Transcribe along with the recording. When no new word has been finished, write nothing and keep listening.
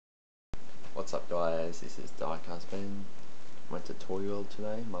What's up guys, this is Diecast Ben. Went to Toyworld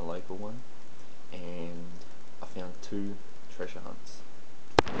today, my local one, and I found 2 treasure hunts.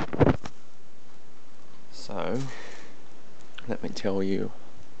 So, let me tell you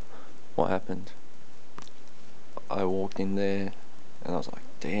what happened. I walked in there and I was like,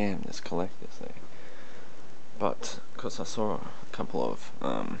 damn, there's collectors there. But, because I saw a couple of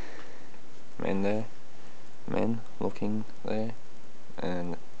men looking there,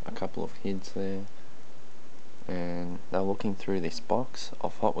 and a couple of kids there, and they're looking through this box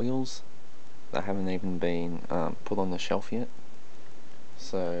of Hot Wheels that haven't even been put on the shelf yet.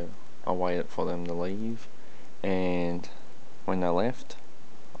 So I waited for them to leave, and when they left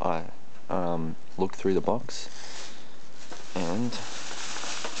I looked through the box, and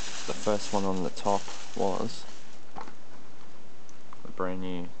the first one on the top was a brand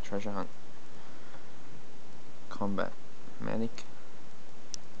new treasure hunt, Combat Matic.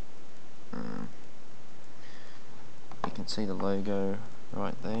 You can see the logo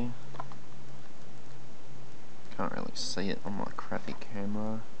right there. Can't really see it on my crappy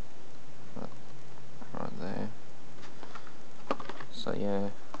camera, but right there. So yeah,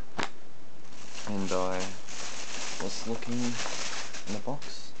 and I was looking in the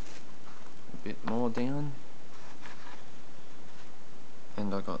box a bit more down,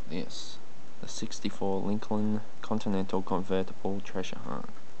 and I got this, the 64 Lincoln Continental Convertible Treasure Hunt,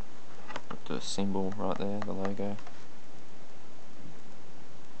 with the symbol right there, the logo.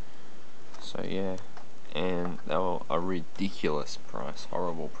 So yeah, and they were a ridiculous price,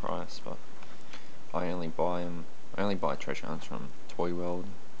 horrible price, but I only buy treasure hunts from Toyworld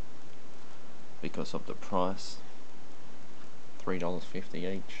because of the price. $3.50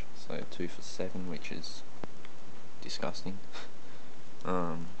 each, so 2 for $7, which is disgusting.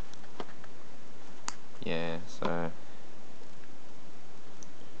 Yeah, so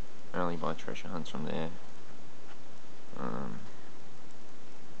I only buy treasure hunts from there.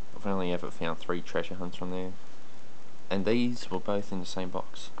 I've only ever found 3 treasure hunts from there, and these were both in the same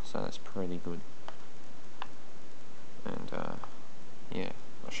box, so that's pretty good. And yeah,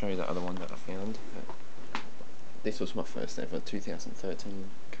 I'll show you the other one that I found. This was my first ever 2013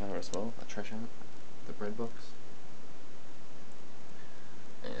 car as well, a treasure hunt, the bread box.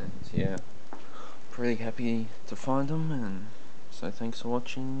 And yeah, pretty happy to find them, and so thanks for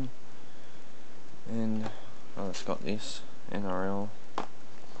watching. And I just got this NRL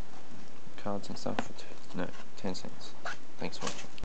cards and stuff for 10 cents. Thanks for watching.